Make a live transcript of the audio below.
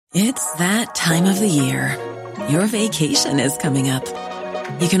It's that time of the year. Your vacation is coming up.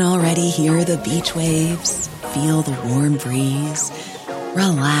 You can already hear the beach waves, feel the warm breeze,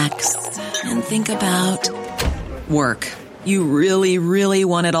 relax, and think about work. You really, really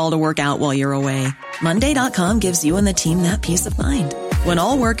want it all to work out while you're away. Monday.com gives you and the team that peace of mind. When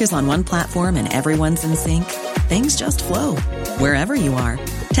all work is on one platform and everyone's in sync, things just flow. Wherever you are,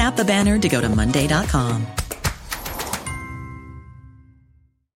 tap the banner to go to Monday.com.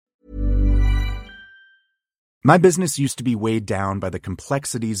 My business used to be weighed down by the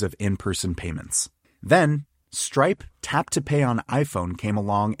complexities of in-person payments. Then, Stripe Tap to Pay on iPhone came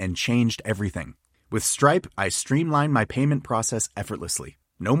along and changed everything. With Stripe, I streamlined my payment process effortlessly.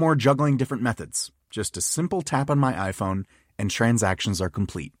 No more juggling different methods. Just a simple tap on my iPhone and transactions are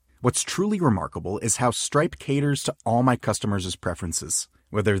complete. What's truly remarkable is how Stripe caters to all my customers' preferences.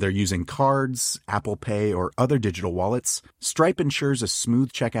 Whether they're using cards, Apple Pay, or other digital wallets, Stripe ensures a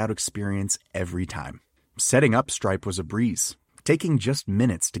smooth checkout experience every time. Setting up Stripe was a breeze, taking just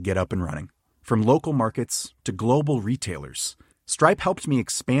minutes to get up and running. From local markets to global retailers, Stripe helped me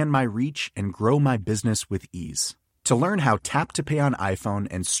expand my reach and grow my business with ease. To learn how Tap to Pay on iPhone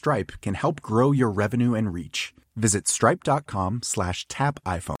and Stripe can help grow your revenue and reach, visit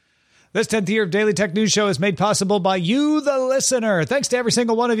stripe.com/tapiphone. This 10th year of Daily Tech News Show is made possible by you, the listener. Thanks to every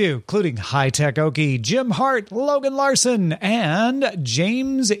single one of you, including High Tech Okie, Jim Hart, Logan Larson, and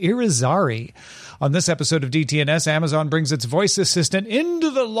James Irizarry. On this episode of DTNS, Amazon brings its voice assistant into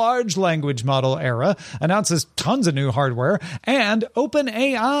the large language model era, announces tons of new hardware, and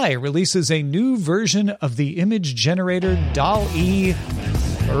OpenAI releases a new version of the image generator DALL-E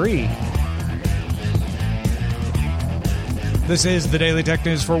 3. This is the Daily Tech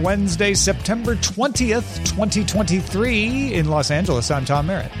News for Wednesday, September 20th, 2023. In Los Angeles, I'm Tom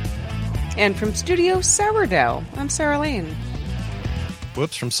Merritt. And from Studio Sourdough, I'm Sarah Lane.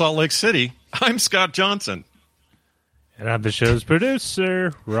 Whoops, from Salt Lake City, I'm Scott Johnson. And I'm the show's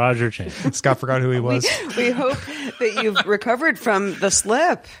producer, Roger Chan. Scott forgot who he was. We hope that you've recovered from the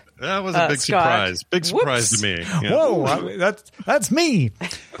slip. That was a big Scott. Surprise. Big surprise to me. Yeah. Whoa, that's me.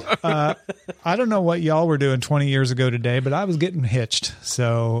 I don't know what y'all were doing 20 years ago today, but I was getting hitched.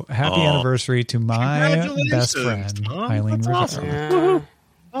 So happy anniversary to my best friend, Eileen Rivera. Awesome. Yeah.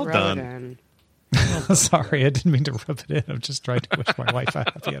 Well done. Sorry, I didn't mean to rub it in. I'm just trying to wish my wife a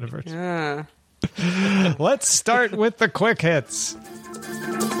happy anniversary. Yeah. Let's start with the quick hits.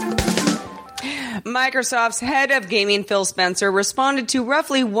 Microsoft's head of gaming, Phil Spencer, responded to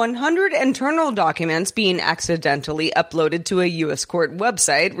roughly 100 internal documents being accidentally uploaded to a U.S. court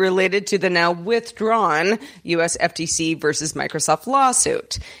website related to the now withdrawn U.S. FTC versus Microsoft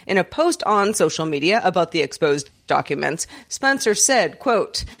lawsuit. In a post on social media about the exposed documents, Spencer said,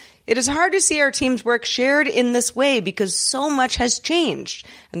 quote, "It is hard to see our team's work shared in this way because so much has changed,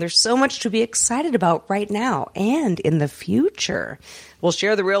 and there's so much to be excited about right now and in the future. We'll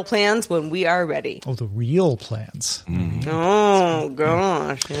share the real plans when we are ready." Oh, the real plans. Mm-hmm. Oh,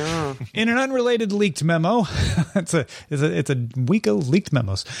 gosh, yeah. In an unrelated leaked memo, it's a week of leaked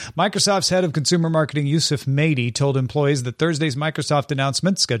memos. Microsoft's head of consumer marketing, Yusuf Mehdi, told employees that Thursday's Microsoft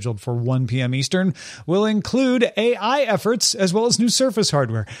announcement, scheduled for 1 p.m. Eastern, will include AI efforts as well as new Surface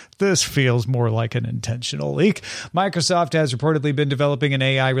hardware. This feels more like an intentional leak. Microsoft has reportedly been developing an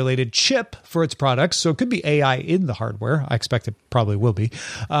AI-related chip for its products, so it could be AI in the hardware. I expect it probably will be.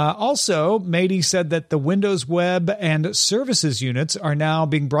 Also, Mehdi said that the Windows Web and Services units are now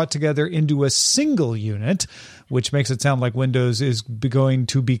being brought together into a single unit, which makes it sound like Windows is going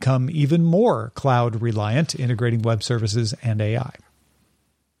to become even more cloud reliant, integrating web services and AI.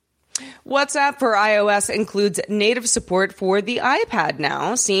 WhatsApp for iOS includes native support for the iPad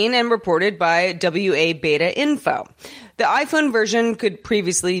now, seen and reported by WA Beta Info. The iPhone version could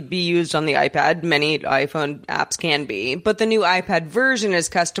previously be used on the iPad. Many iPhone apps can be, but the new iPad version is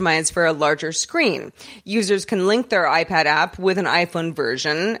customized for a larger screen. Users can link their iPad app with an iPhone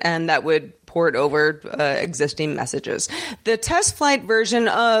version, and that would port over existing messages. The test flight version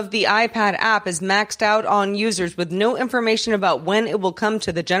of the iPad app is maxed out on users with no information about when it will come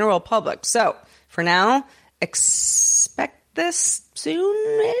to the general public. So, for now, expect this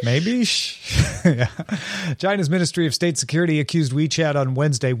soon-ish? Maybe. Yeah. China's Ministry of State Security accused WeChat on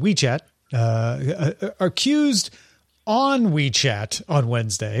Wednesday. Accused on WeChat on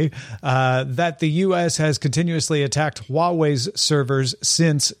Wednesday that the U.S. has continuously attacked Huawei's servers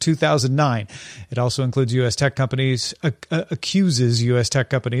since 2009. It also includes U.S. tech companies, accuses U.S. tech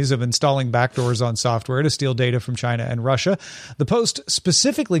companies of installing backdoors on software to steal data from China and Russia. The post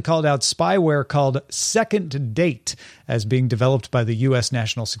specifically called out spyware called Second Date as being developed by the U.S.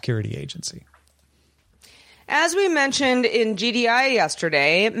 National Security Agency. As we mentioned in GDI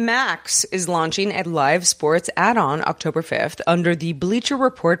yesterday, Max is launching a live sports add-on October 5th under the Bleacher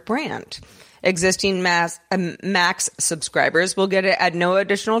Report brand. Existing Max subscribers will get it at no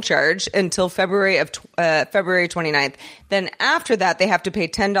additional charge until February 29th. Then after that, they have to pay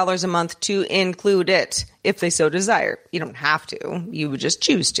 $10 a month to include it if they so desire. You don't have to. You would just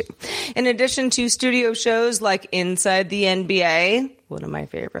choose to. In addition to studio shows like Inside the NBA, one of my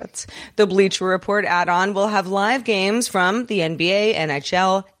favorites, the Bleacher Report add-on will have live games from the NBA,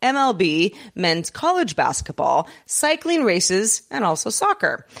 NHL, MLB, men's college basketball, cycling races, and also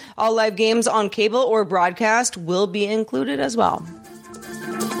soccer. All live games on cable or broadcast will be included as well.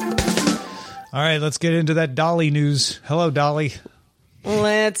 All right, let's get into that Dolly news. Hello, Dolly.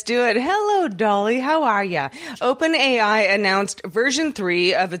 Let's do it. Hello, Dolly. How are ya? OpenAI announced version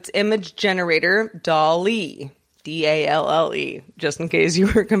 3 of its image generator, DALL-E. DALLE, just in case you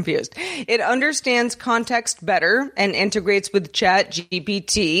were confused. It understands context better and integrates with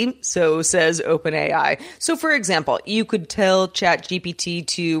ChatGPT, so says OpenAI. So, for example, you could tell ChatGPT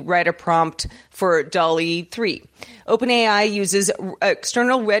to write a prompt for DALL-E 3. OpenAI uses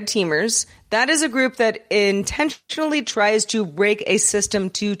external red teamers. That is a group that intentionally tries to break a system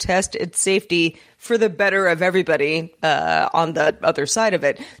to test its safety for the better of everybody on the other side of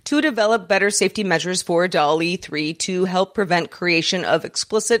it, to develop better safety measures for DALL-E 3 to help prevent creation of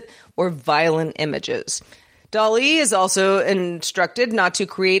explicit or violent images. DALL-E is also instructed not to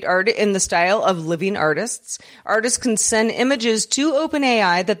create art in the style of living artists. Artists can send images to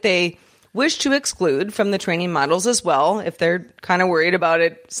OpenAI that they wish to exclude from the training models as well, if they're kind of worried about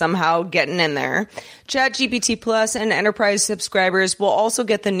it somehow getting in there. ChatGPT Plus and enterprise subscribers will also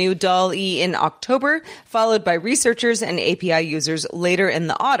get the new DALL-E in October, followed by researchers and API users later in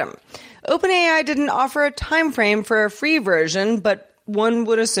the autumn. OpenAI didn't offer a time frame for a free version, but one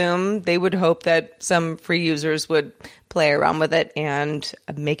would assume they would hope that some free users would play around with it and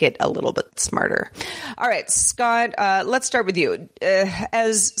make it a little bit smarter. All right, Scott, let's start with you.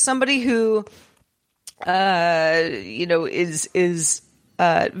 As somebody who, is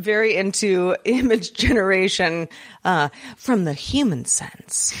very into image generation from the human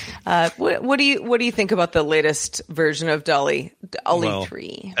sense, what do you think about the latest version of DALL-E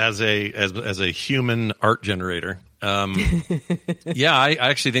 3? As a human art generator. Yeah, I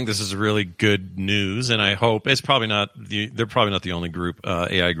actually think this is really good news, and I hope they're probably not the only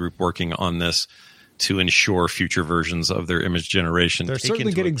AI group working on this to ensure future versions of their image generation. They're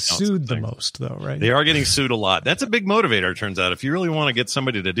certainly getting sued the most, though, right? They are getting sued a lot. That's a big motivator, it turns out. If you really want to get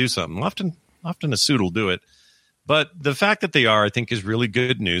somebody to do something, often a suit will do it. But the fact that they are, I think, is really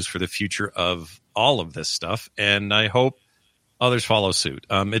good news for the future of all of this stuff, and I hope others follow suit.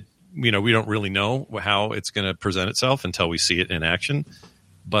 We don't really know how it's going to present itself until we see it in action.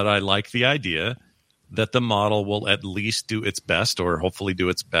 But I like the idea that the model will at least do its best, or hopefully do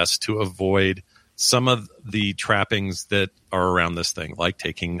its best, to avoid some of the trappings that are around this thing, like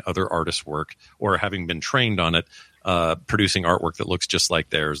taking other artists' work or having been trained on it, producing artwork that looks just like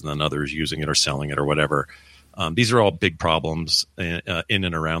theirs, and then others using it or selling it or whatever. These are all big problems in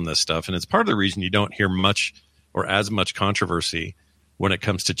and around this stuff. And it's part of the reason you don't hear much or as much controversy when it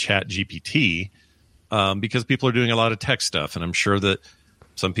comes to ChatGPT, because people are doing a lot of tech stuff. And I'm sure that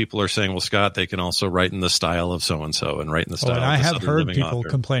some people are saying, well, Scott, they can also write in the style of so-and-so and write in the style and of I this have other heard living people author.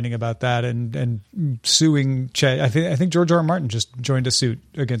 complaining about that and suing Chat. I think George R. R. Martin just joined a suit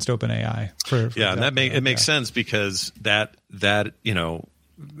against OpenAI. It makes sense, because that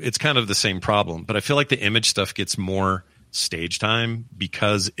it's kind of the same problem. But I feel like the image stuff gets more stage time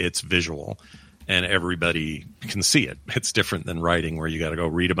because it's visual. And everybody can see it. It's different than writing, where you got to go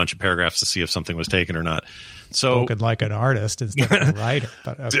read a bunch of paragraphs to see if something was taken or not. So, spoken like an artist instead of a writer.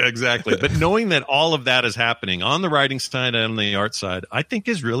 But, okay. Exactly. But knowing that all of that is happening on the writing side and on the art side, I think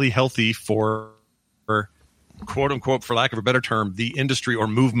is really healthy for, quote unquote, for lack of a better term, the industry or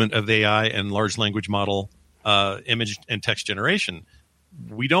movement of AI and large language model image and text generation.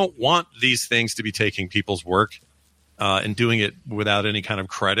 We don't want these things to be taking people's work and doing it without any kind of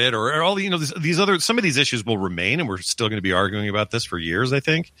credit or all, some of these issues will remain, and we're still going to be arguing about this for years, I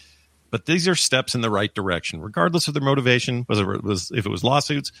think. But these are steps in the right direction, regardless of their motivation. If it was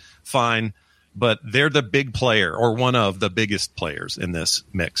lawsuits, fine. But they're the big player, or one of the biggest players in this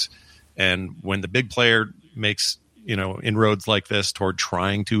mix. And when the big player makes, inroads like this toward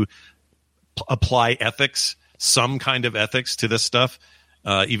trying to apply ethics, some kind of ethics to this stuff,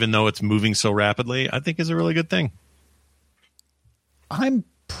 even though it's moving so rapidly, I think is a really good thing. I'm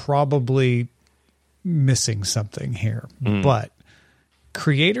probably missing something here, but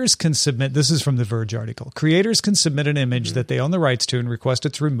creators can submit, this is from the Verge article, creators can submit an image that they own the rights to and request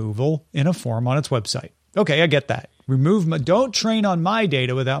its removal in a form on its website. Okay, I get that. Don't train on my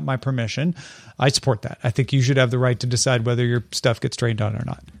data without my permission. I support that. I think you should have the right to decide whether your stuff gets trained on or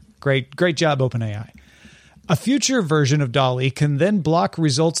not. Great job, OpenAI. A future version of DALL-E can then block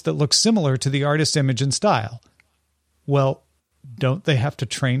results that look similar to the artist's image and style. Well, don't they have to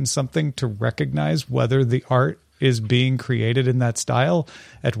train something to recognize whether the art is being created in that style?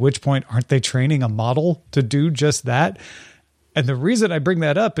 At which point, aren't they training a model to do just that? And the reason I bring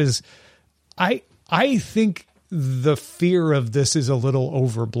that up is I think the fear of this is a little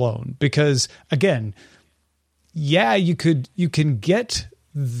overblown because, again, yeah, you can get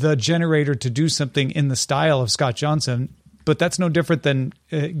the generator to do something in the style of Scott Johnson, but that's no different than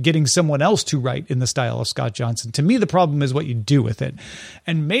getting someone else to write in the style of Scott Johnson. To me, the problem is what you do with it.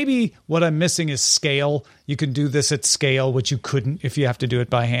 And maybe what I'm missing is scale. You can do this at scale, which you couldn't if you have to do it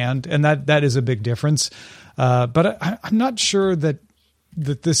by hand. And that is a big difference. But I'm not sure that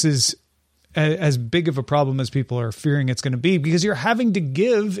this is as big of a problem as people are fearing it's going to be, because you're having to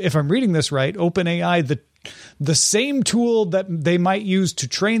give, if I'm reading this right, OpenAI the same tool that they might use to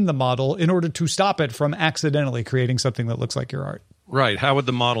train the model in order to stop it from accidentally creating something that looks like your art. Right. How would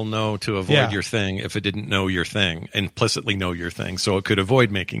the model know to avoid your thing if it didn't know your thing, implicitly know your thing, so it could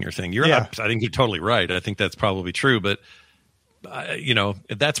avoid making your thing? I think you're totally right. I think that's probably true, but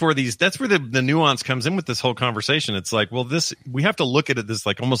that's where the nuance comes in with this whole conversation. It's like, well, we have to look at it this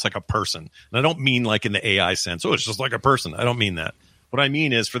like almost like a person. And I don't mean like in the AI sense. Oh, it's just like a person. I don't mean that. What I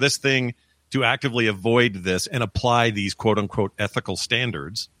mean is for this thing to actively avoid this and apply these quote unquote ethical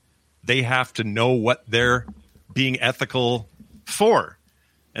standards, they have to know what they're being ethical for.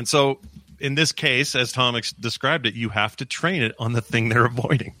 And so in this case, as Tom described it, you have to train it on the thing they're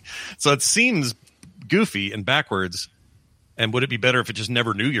avoiding. So it seems goofy and backwards. And would it be better if it just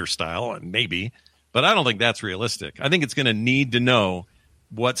never knew your style? Maybe. But I don't think that's realistic. I think it's going to need to know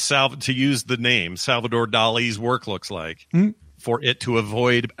what, to use the name, Salvador Dali's work looks like for it to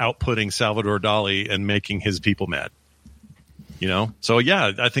avoid outputting Salvador Dali and making his people mad. So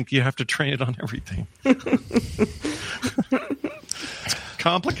yeah, I think you have to train it on everything. It's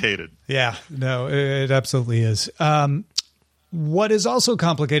complicated. Yeah, no, it absolutely is. What is also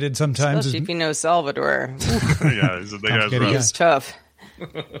complicated sometimes, especially if you know Salvador. Yeah, it's tough.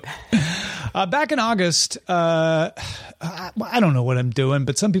 Back in August, I don't know what I'm doing,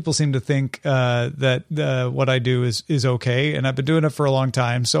 but some people seem to think that what I do is okay, and I've been doing it for a long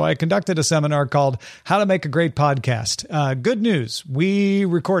time. So I conducted a seminar called How to Make a Great Podcast. Good news, we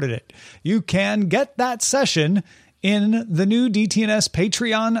recorded it. You can get that session in the new DTNS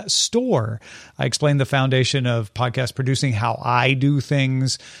Patreon store. I explained the foundation of podcast producing, how I do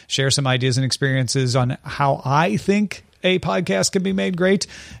things, share some ideas and experiences on how I think a podcast can be made great.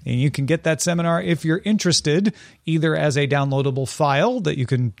 And you can get that seminar if you're interested, either as a downloadable file that you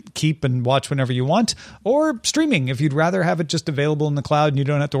can keep and watch whenever you want, or streaming. If you'd rather have it just available in the cloud and you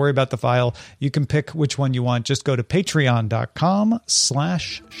don't have to worry about the file, you can pick which one you want. Just go to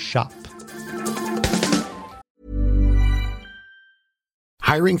patreon.com/shop.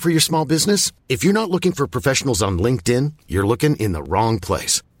 Hiring for your small business? If you're not looking for professionals on LinkedIn, you're looking in the wrong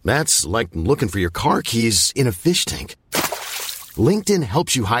place. That's like looking for your car keys in a fish tank. LinkedIn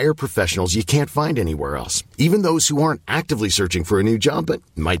helps you hire professionals you can't find anywhere else, even those who aren't actively searching for a new job but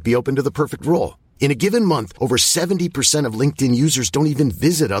might be open to the perfect role. In a given month, over 70% of LinkedIn users don't even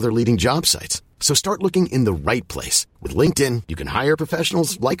visit other leading job sites. So start looking in the right place. With LinkedIn, you can hire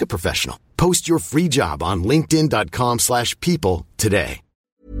professionals like a professional. Post your free job on linkedin.com/people today.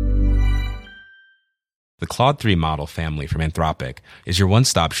 The Claude 3 model family from Anthropic is your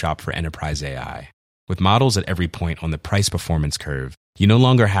one-stop shop for enterprise AI. With models at every point on the price-performance curve, you no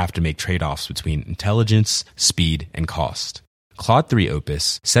longer have to make trade-offs between intelligence, speed, and cost. Claude 3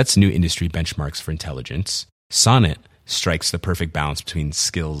 Opus sets new industry benchmarks for intelligence. Sonnet strikes the perfect balance between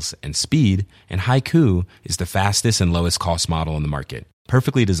skills and speed. And Haiku is the fastest and lowest cost model in the market,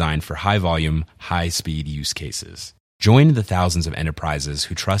 perfectly designed for high-volume, high-speed use cases. Join the thousands of enterprises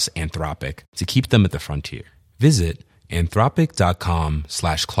who trust Anthropic to keep them at the frontier. Visit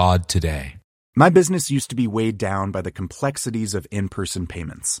anthropic.com/Claude today. My business used to be weighed down by the complexities of in-person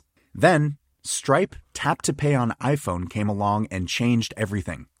payments. Then, Stripe Tap to Pay on iPhone came along and changed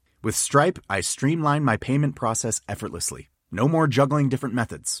everything. With Stripe, I streamlined my payment process effortlessly. No more juggling different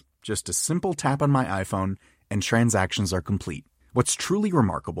methods. Just a simple tap on my iPhone and transactions are complete. What's truly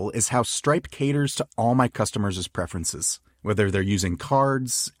remarkable is how Stripe caters to all my customers' preferences. Whether they're using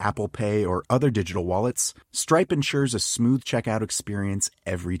cards, Apple Pay, or other digital wallets, Stripe ensures a smooth checkout experience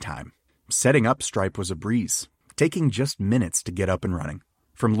every time. Setting up Stripe was a breeze, taking just minutes to get up and running.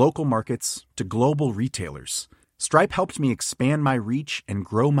 From local markets to global retailers, Stripe helped me expand my reach and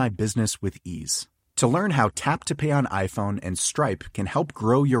grow my business with ease. To learn how Tap to Pay on iPhone and Stripe can help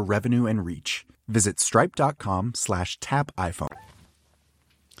grow your revenue and reach, visit stripe.com/tapiphone.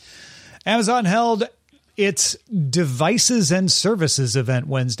 Amazon held its Devices and Services event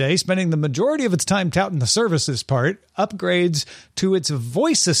Wednesday, spending the majority of its time touting the services part, upgrades to its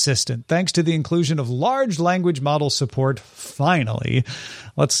voice assistant, thanks to the inclusion of large language model support, finally.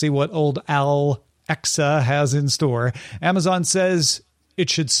 Let's see what old Alexa has in store. Amazon says it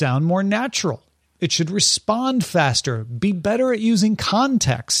should sound more natural. It should respond faster, be better at using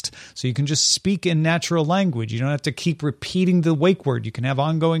context, so you can just speak in natural language. You don't have to keep repeating the wake word. You can have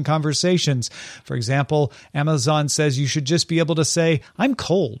ongoing conversations. For example, Amazon says you should just be able to say, "I'm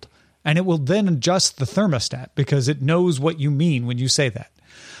cold," and it will then adjust the thermostat because it knows what you mean when you say that.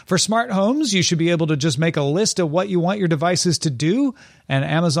 For smart homes, you should be able to just make a list of what you want your devices to do, and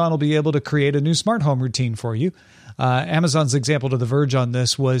Amazon will be able to create a new smart home routine for you. Amazon's example to The Verge on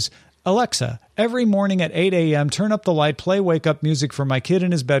this was, "Alexa, every morning at 8 a.m., turn up the light, play wake-up music for my kid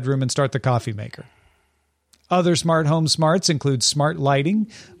in his bedroom, and start the coffee maker." Other smart home smarts include smart lighting,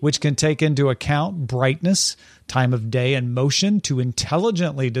 which can take into account brightness, time of day, and motion to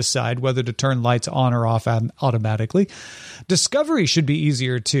intelligently decide whether to turn lights on or off automatically. Discovery should be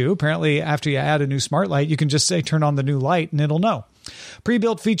easier too. Apparently, after you add a new smart light, you can just say, "Turn on the new light," and it'll know.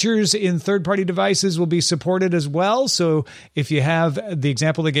 Pre-built features in third-party devices will be supported as well. So if you have, the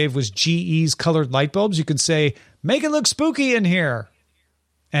example they gave was GE's colored light bulbs, you can say, "Make it look spooky in here."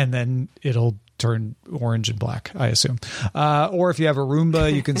 And then it'll turn orange and black, I assume. Or if you have a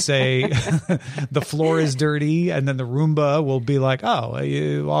Roomba, you can say the floor is dirty, and then the Roomba will be like, "Oh,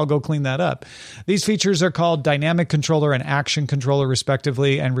 I'll go clean that up." These features are called Dynamic Controller and Action Controller,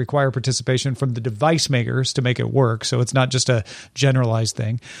 respectively, and require participation from the device makers to make it work. So it's not just a generalized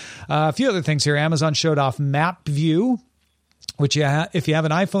thing. A few other things here. Amazon showed off Map View, which if you have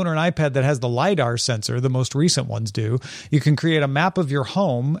an iPhone or an iPad that has the LiDAR sensor, the most recent ones do, you can create a map of your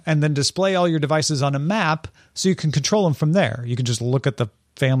home and then display all your devices on a map so you can control them from there. You can just look at the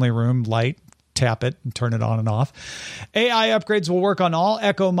family room light, tap it, and turn it on and off. AI upgrades will work on all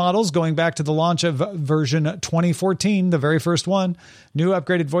Echo models going back to the launch of version 2014, the very first one. New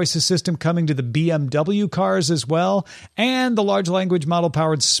upgraded voice assistant coming to the BMW cars as well. And the large language model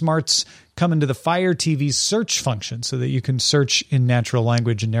powered smarts come into the Fire TV search function so that you can search in natural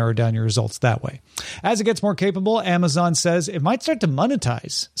language and narrow down your results that way. As it gets more capable, Amazon says it might start to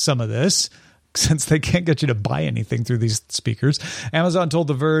monetize some of this, since they can't get you to buy anything through these speakers. Amazon told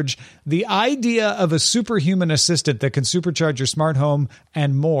The Verge, "The idea of a superhuman assistant that can supercharge your smart home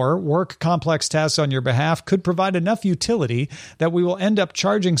and more, work complex tasks on your behalf, could provide enough utility that we will end up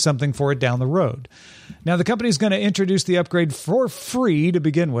charging something for it down the road." Now, the company is going to introduce the upgrade for free to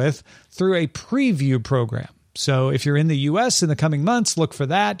begin with through a preview program. So if you're in the US in the coming months, look for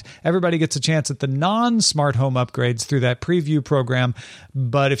that. Everybody gets a chance at the non-smart home upgrades through that preview program.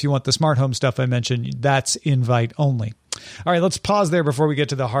 But if you want the smart home stuff I mentioned, that's invite only. All right, let's pause there before we get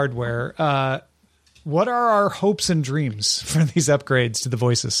to the hardware. What are our hopes and dreams for these upgrades to the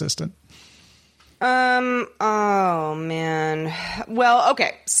voice assistant? Oh man. Well,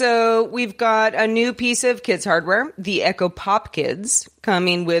 okay. So we've got a new piece of kids hardware, the Echo Pop Kids,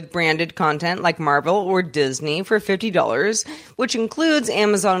 coming with branded content like Marvel or Disney for $50, which includes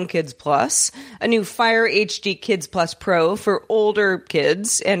Amazon Kids Plus, a new Fire HD Kids Plus Pro for older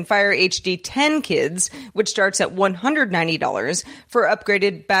kids, and Fire HD 10 Kids, which starts at $190 for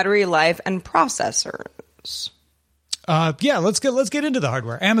upgraded battery life and processors. Let's get into the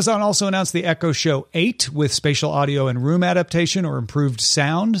hardware. Amazon also announced the Echo Show 8 with spatial audio and room adaptation or improved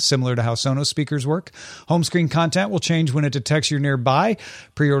sound, similar to how Sonos speakers work. Home screen content will change when it detects you're nearby.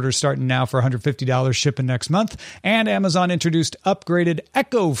 Pre-orders starting now for $150, shipping next month. And Amazon introduced upgraded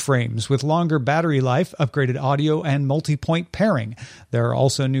Echo frames with longer battery life, upgraded audio, and multi-point pairing. There are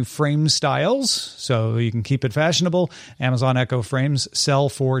also new frame styles, so you can keep it fashionable. Amazon Echo frames sell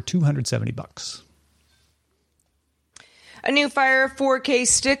for $270. A new Fire 4K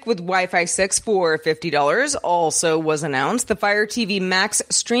stick with Wi-Fi 6 for $50 also was announced. The Fire TV Max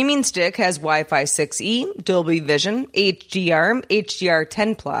streaming stick has Wi-Fi 6E, Dolby Vision, HDR,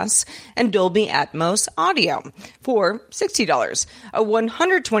 HDR10+, and Dolby Atmos audio for $60. A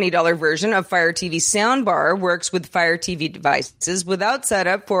 $120 version of Fire TV soundbar works with Fire TV devices without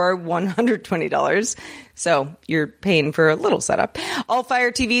setup for $120. So you're paying for a little setup. All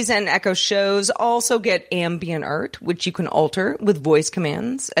Fire TVs and Echo shows also get ambient art, which you can alter with voice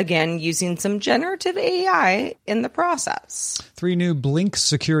commands, again, using some generative AI in the process. 3 new Blink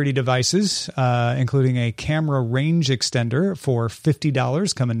security devices, including a camera range extender for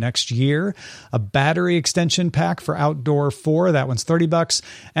 $50 coming next year, a battery extension pack for Outdoor 4, that one's $30,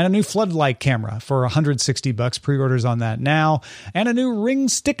 and a new floodlight camera for $160. Pre-orders on that now. And a new Ring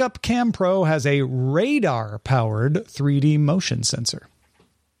Stick-Up Cam Pro has a radar-powered 3D motion sensor.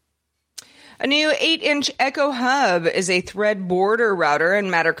 A new 8-inch Echo Hub is a thread border router and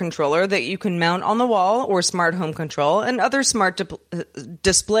Matter controller that you can mount on the wall or smart home control and other smart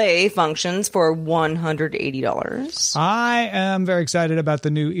display functions for $180. I am very excited about the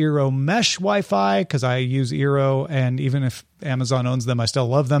new Eero Mesh Wi-Fi because I use Eero, and even if Amazon owns them, I still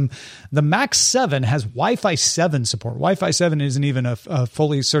love them. The Max 7 has Wi-Fi 7 support. Wi-Fi 7 isn't even a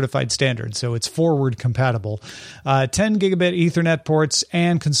fully certified standard, so it's forward compatible. 10 gigabit Ethernet ports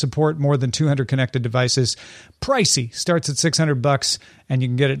and can support more than 200 connected devices. Pricey, starts at $600, and you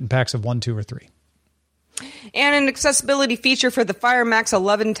can get it in packs of 1, 2, or 3. And an accessibility feature for the Fire Max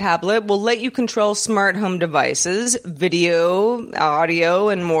 11 tablet will let you control smart home devices, video, audio,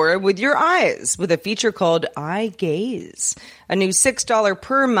 and more with your eyes with a feature called Eye Gaze. A new $6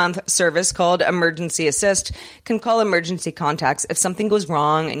 per month service called Emergency Assist can call emergency contacts if something goes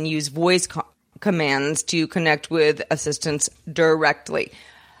wrong and use voice commands to connect with assistants directly.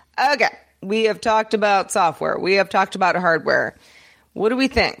 Okay, we have talked about software. We have talked about hardware. What do we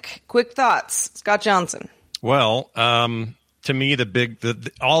think? Quick thoughts. Scott Johnson. Well, to me,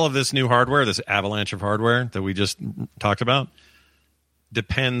 all of this new hardware, this avalanche of hardware that we just talked about,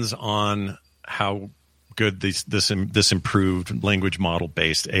 depends on how good this improved language model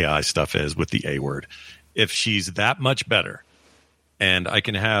based AI stuff is with the A word. If she's that much better, and I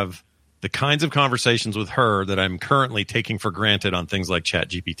can have the kinds of conversations with her that I'm currently taking for granted on things like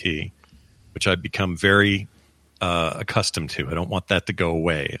ChatGPT, which I've become very accustomed to. I don't want that to go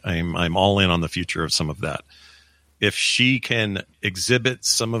away. I'm all in on the future of some of that. If she can exhibit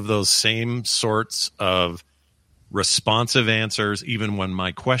some of those same sorts of responsive answers, even when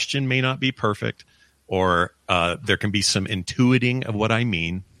my question may not be perfect, or there can be some intuiting of what I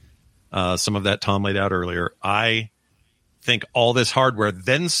mean, some of that Tom laid out earlier, I think all this hardware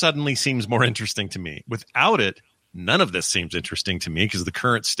then suddenly seems more interesting to me. Without it, none of this seems interesting to me because the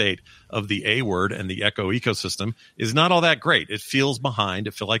current state of the A word and the Echo ecosystem is not all that great. It feels behind.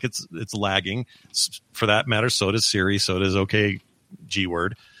 It feels like it's lagging. For that matter, so does Siri. So does OK G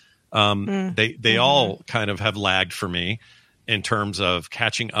word. They all kind of have lagged for me in terms of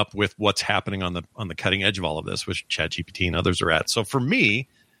catching up with what's happening on the cutting edge of all of this, which ChatGPT and others are at. So for me,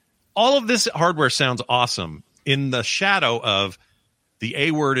 all of this hardware sounds awesome in the shadow of the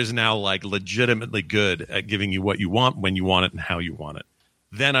A word is now like legitimately good at giving you what you want, when you want it, and how you want it.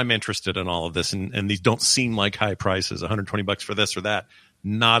 Then I'm interested in all of this. And these don't seem like high prices, $120 for this or that.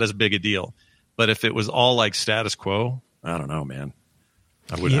 Not as big a deal. But if it was all like status quo, I don't know, man.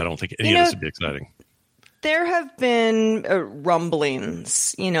 I don't think any of this would be exciting. There have been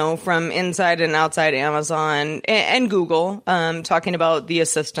rumblings, from inside and outside Amazon and Google, talking about the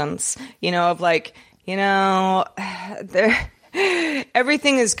assistants, of like,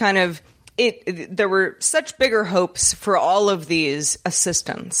 everything is kind of there were such bigger hopes for all of these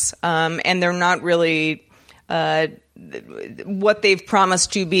assistants, and they're not really what they've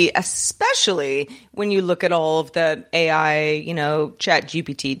promised to be, especially when you look at all of the AI, Chat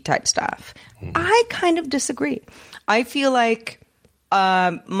GPT type stuff. I kind of disagree. I feel like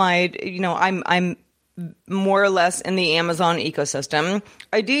I'm more or less in the Amazon ecosystem.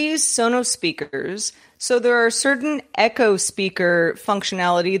 I do use Sonos speakers, so there are certain Echo speaker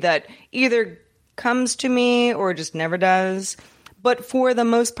functionality that either comes to me or just never does. But for the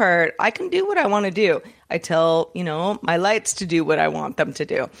most part, I can do what I want to do. I tell, my lights to do what I want them to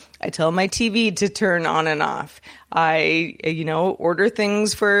do. I tell my TV to turn on and off. I, order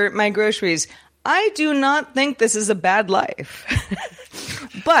things for my groceries. I do not think this is a bad life.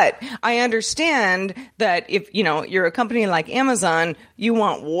 But I understand that if, you're a company like Amazon, you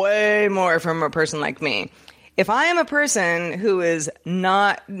want way more from a person like me. If I am a person who is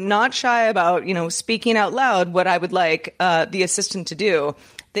not shy about, speaking out loud what I would like the assistant to do,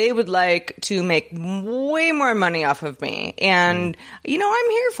 they would like to make way more money off of me. And,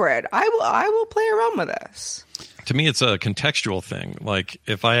 I'm here for it. I will play around with this. To me, it's a contextual thing. Like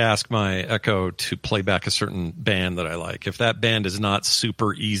if I ask my Echo to play back a certain band that I like, if that band is not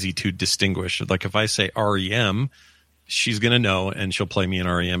super easy to distinguish, like if I say REM, she's going to know and she'll play me an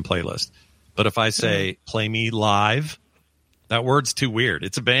REM playlist. But if I say play me live, That word's too weird.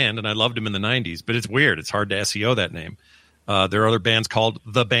 It's a band, and I loved them in the 90s, but it's weird. It's hard to SEO that name. There are other bands called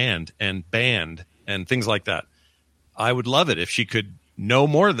The Band and things like that. I would love it if she could know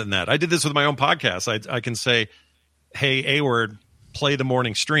more than that. I did this with my own podcast. I can say, hey, A-word, play the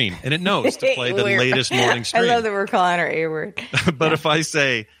morning stream, and it knows to play the latest morning stream. I love that we're calling her A-word. But if I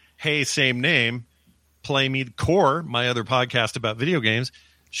say, hey, same name, play me Core, my other podcast about video games,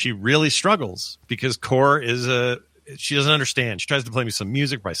 she really struggles because Core she doesn't understand. She tries to play me some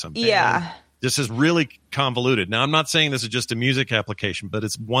music by some band. Yeah. This is really convoluted. Now, I'm not saying this is just a music application, but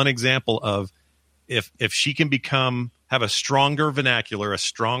it's one example of if she can have a stronger vernacular, a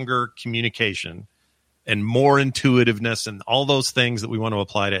stronger communication, and more intuitiveness and all those things that we want to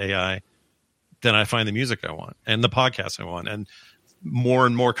apply to AI, then I find the music I want and the podcast I want and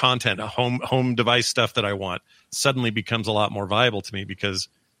more content, home device stuff that I want suddenly becomes a lot more viable to me because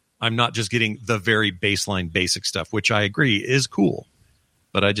I'm not just getting the very baseline basic stuff, which I agree is cool,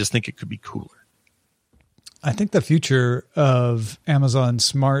 but I just think it could be cooler. I think the future of Amazon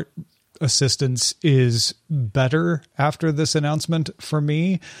Smart Assistants is better after this announcement for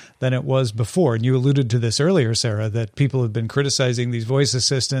me than it was before. And you alluded to this earlier, Sarah, that people have been criticizing these voice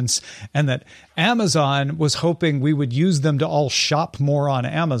assistants and that Amazon was hoping we would use them to all shop more on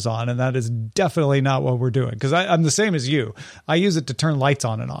Amazon. And that is definitely not what we're doing. Because I'm the same as you. I use it to turn lights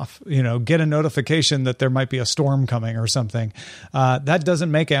on and off, get a notification that there might be a storm coming or something. That doesn't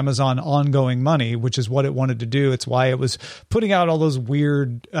make Amazon ongoing money, which is what it wanted to do. It's why it was putting out all those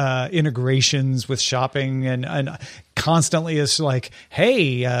weird integrations with shopping and constantly is like,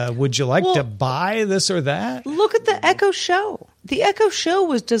 hey, would you like to buy this or that? Look at the Echo Show. The Echo Show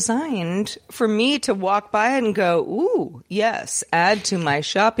was designed for me to walk by it and go, ooh, yes, add to my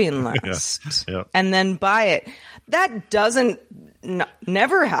shopping list and then buy it. That doesn't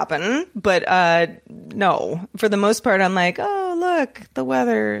never happen, but no, for the most part, I'm like, oh, look, the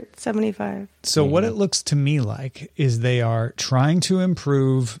weather, 75. So what it looks to me like is they are trying to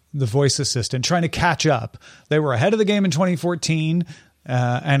improve the voice assistant, trying to catch up. They were ahead of the game in 2014.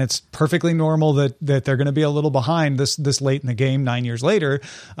 And it's perfectly normal that they're going to be a little behind this late in the game, 9 years later.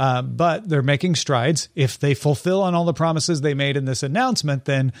 But they're making strides. If they fulfill on all the promises they made in this announcement,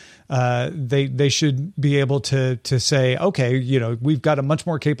 then they should be able to say, okay, we've got a much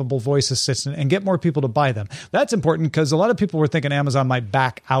more capable voice assistant and get more people to buy them. That's important because a lot of people were thinking Amazon might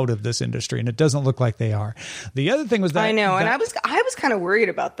back out of this industry, and it doesn't look like they are. The other thing was that I know, and I was kind of worried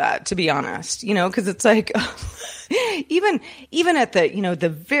about that, to be honest. Because it's like. Even at the, the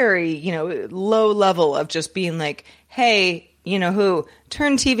very, low level of just being like, hey,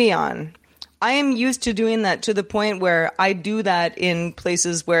 turn TV on. I am used to doing that to the point where I do that in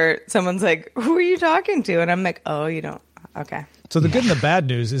places where someone's like, who are you talking to? And I'm like, oh, you don't. Okay. So the good and the bad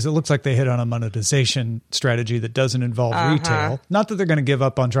news is it looks like they hit on a monetization strategy that doesn't involve retail. Not that they're going to give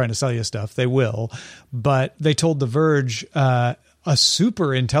up on trying to sell you stuff. They will. But they told The Verge, a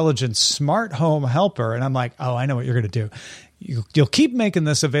super intelligent smart home helper. And I'm like, oh, I know what you're going to do. You'll keep making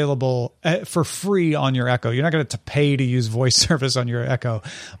this available for free on your Echo. You're not going to pay to use voice service on your Echo,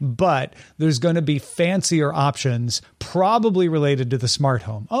 but there's going to be fancier options probably related to the smart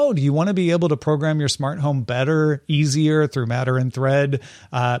home. Oh, do you want to be able to program your smart home better, easier through Matter and Thread?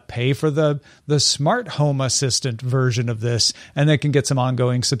 Pay for the smart home assistant version of this, and they can get some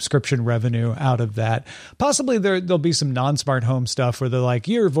ongoing subscription revenue out of that. Possibly there'll be some non-smart home stuff where they're like,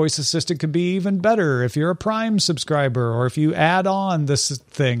 your voice assistant could be even better if you're a Prime subscriber or if you add on this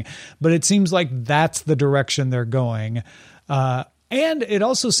thing. But it seems like that's the direction they're going. And it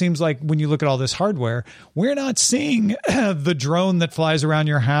also seems like when you look at all this hardware, we're not seeing the drone that flies around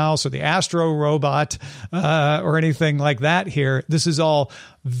your house or the Astro robot or anything like that here. This is all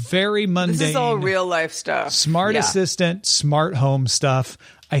very mundane. This is all real life stuff. Smart assistant, smart home stuff.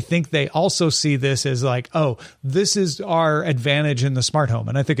 I think they also see this as like, oh, this is our advantage in the smart home.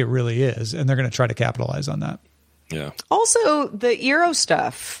 And I think it really is. And they're going to try to capitalize on that. Yeah. Also, the Eero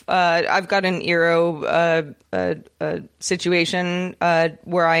stuff. I've got an Eero situation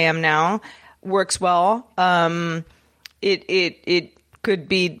where I am now. Works well. It could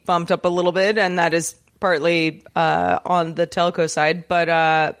be bumped up a little bit, and that is partly on the telco side. But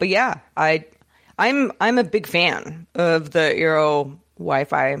yeah, I'm a big fan of the Eero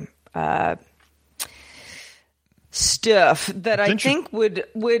Wi-Fi stuff that I think would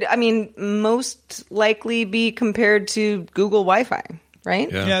most likely be compared to Google Wi-Fi, right?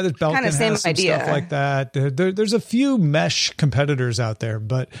 Yeah, there's Belkin has some idea. Stuff like that. There's a few mesh competitors out there,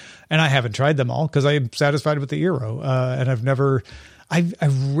 and I haven't tried them all because I'm satisfied with the Eero, and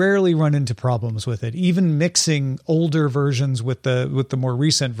I've rarely run into problems with it. Even mixing older versions with the more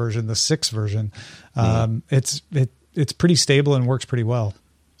recent version, the 6 version, it's pretty stable and works pretty well.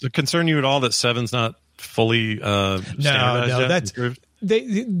 Does it concern you at all that 7's not fully standardized no, yet? That's Improved?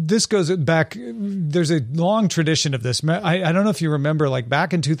 This goes back. There's a long tradition of this. I don't know if you remember, like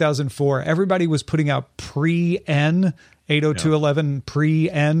back in 2004, everybody was putting out pre-N 802.11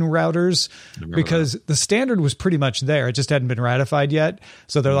 pre-N routers because the standard was pretty much there. It just hadn't been ratified yet.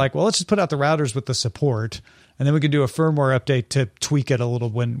 So they're like, well, let's just put out the routers with the support, and then we can do a firmware update to tweak it a little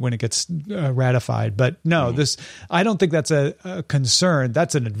when it gets ratified. But no, I don't think that's a concern.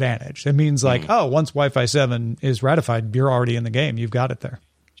 That's an advantage. It means like, once Wi-Fi 7 is ratified, you're already in the game. You've got it there.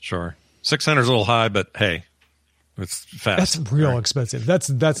 Sure. 600 is a little high, but hey, it's fast. That's real expensive. That's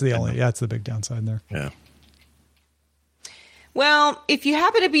the big downside there. Yeah. Well, if you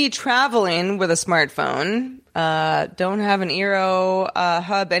happen to be traveling with a smartphone, don't have an Eero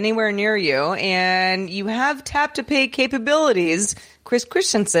hub anywhere near you, and you have tap-to-pay capabilities, Chris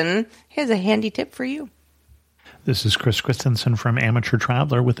Christensen has a handy tip for you. This is Chris Christensen from Amateur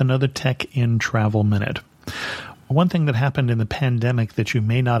Traveler with another Tech in Travel Minute. One thing that happened in the pandemic that you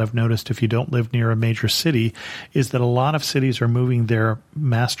may not have noticed if you don't live near a major city is that a lot of cities are moving their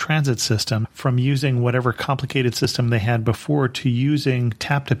mass transit system from using whatever complicated system they had before to using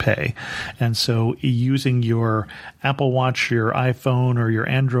tap to pay. And so using your Apple Watch, your iPhone, or your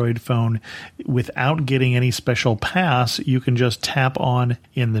Android phone without getting any special pass, you can just tap on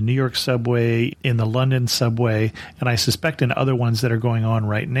in the New York subway, in the London subway, and I suspect in other ones that are going on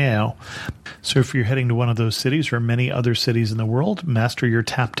right now. So if you're heading to one of those cities or many other cities in the world, master your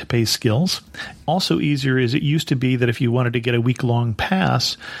tap-to-pay skills. Also easier is it used to be that if you wanted to get a week-long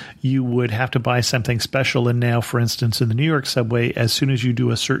pass, you would have to buy something special. And now, for instance, in the New York subway, as soon as you do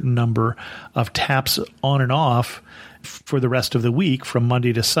a certain number of taps on and off for the rest of the week, from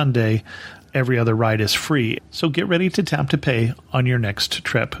Monday to Sunday, every other ride is free. So get ready to tap to pay on your next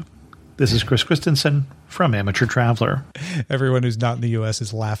trip. This is Chris Christensen from Amateur Traveler. Everyone who's not in the U.S.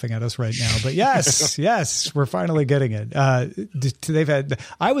 is laughing at us right now. But yes, we're finally getting it.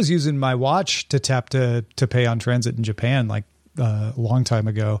 I was using my watch to tap to pay on transit in Japan like a long time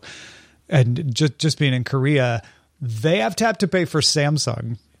ago. And just being in Korea, they have tap to pay for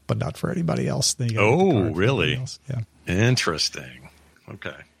Samsung, but not for anybody else. Really? Yeah. Interesting. Okay.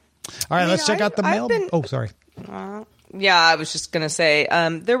 All right, let's check out the mail. Sorry. Yeah, I was just going to say,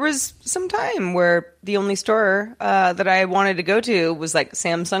 there was some time where the only store that I wanted to go to was like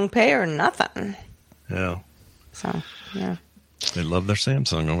Samsung Pay or nothing. Yeah. So, yeah. They love their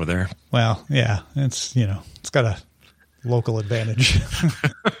Samsung over there. Well, yeah, it's got a local advantage.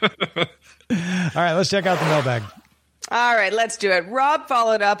 All right, let's check out the mailbag. All right, let's do it. Rob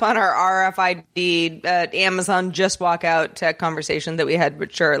followed up on our RFID Amazon Just Walk Out tech conversation that we had with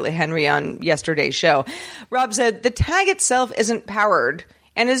Charlie Henry on yesterday's show. Rob said the tag itself isn't powered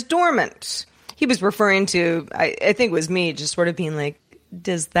and is dormant. He was referring to, I think it was me, just sort of being like,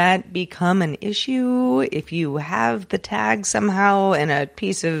 does that become an issue if you have the tag somehow in a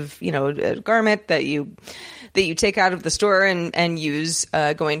piece of, a garment that you take out of the store and use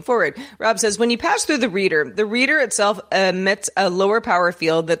going forward? Rob says, when you pass through the reader itself emits a lower power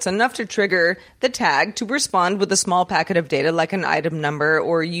field that's enough to trigger the tag to respond with a small packet of data like an item number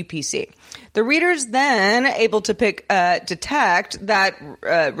or UPC. The reader's then able to detect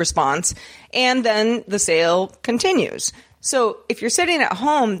that response, and then the sale continues. So if you're sitting at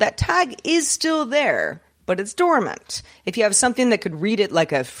home, that tag is still there, but it's dormant. If you have something that could read it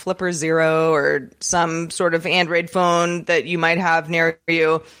like a Flipper Zero or some sort of Android phone that you might have near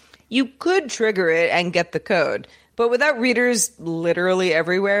you, you could trigger it and get the code. But without readers literally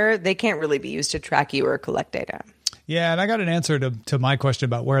everywhere, they can't really be used to track you or collect data. Yeah, and I got an answer to my question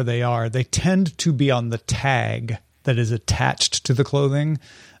about where they are. They tend to be on the tag that is attached to the clothing.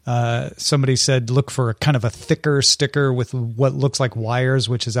 Somebody said look for kind of a thicker sticker with what looks like wires,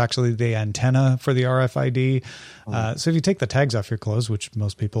 which is actually the antenna for the RFID. So if you take the tags off your clothes, which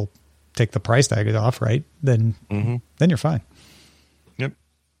most people take the price tag off, right, then you're fine. Yep.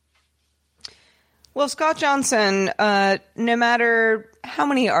 Well, Scott Johnson, no matter how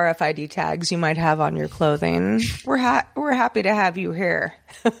many RFID tags you might have on your clothing, we're happy to have you here.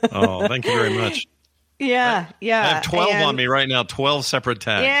 Oh, thank you very much. Yeah. I have 12 on me right now, 12 separate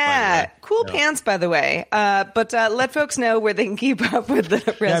tags. Yeah. Cool pants, by the way. But let folks know where they can keep up with the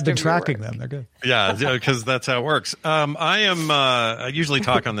rest of I've been your tracking work. them. They're good. Yeah, because that's how it works. I usually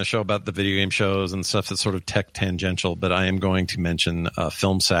talk on the show about the video game shows and stuff that's sort of tech tangential, but I am going to mention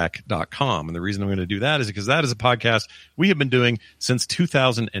filmsack.com. And the reason I'm going to do that is because that is a podcast we have been doing since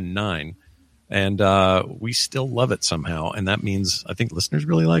 2009. And we still love it somehow. And that means I think listeners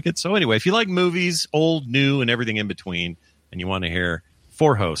really like it. So anyway, if you like movies, old, new, and everything in between, and you want to hear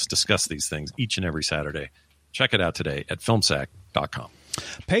four hosts discuss these things each and every Saturday, Check it out today at filmsack.com.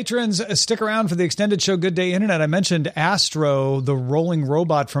 Patrons, stick around for the extended show Good Day Internet. I mentioned Astro, the rolling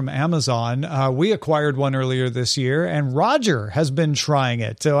robot from Amazon. We acquired one earlier this year, and Roger has been trying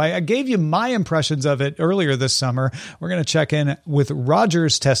it. So I gave you my impressions of it earlier this summer. We're going to check in with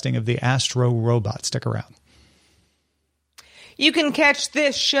Roger's testing of the Astro robot. Stick around. You can catch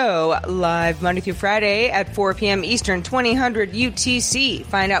this show live Monday through Friday at 4 p.m. Eastern, 2000 UTC.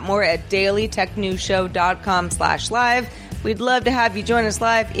 Find out more at dailytechnewsshow.com/live. We'd love to have you join us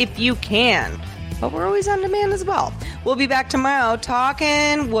live if you can, but we're always on demand as well. We'll be back tomorrow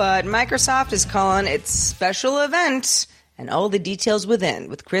talking what Microsoft is calling its special event and all the details within,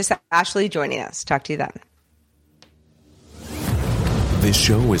 with Chris Ashley joining us. Talk to you then. This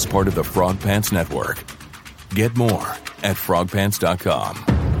show is part of the Frog Pants Network. Get more at frogpants.com.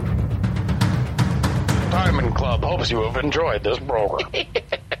 Diamond Club hopes you have enjoyed this program.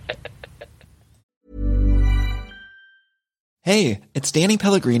 Hey, it's Danny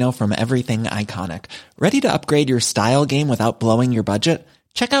Pellegrino from Everything Iconic. Ready to upgrade your style game without blowing your budget?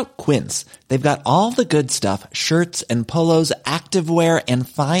 Check out Quince. They've got all the good stuff, shirts and polos, activewear, and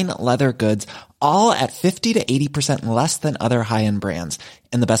fine leather goods, all at 50 to 80% less than other high-end brands.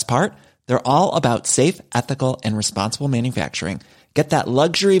 And the best part? They're all about safe, ethical, and responsible manufacturing. Get that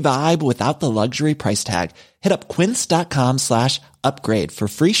luxury vibe without the luxury price tag. Hit up quince.com/upgrade for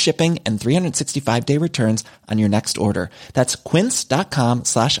free shipping and 365-day returns on your next order. That's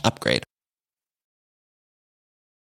quince.com/upgrade.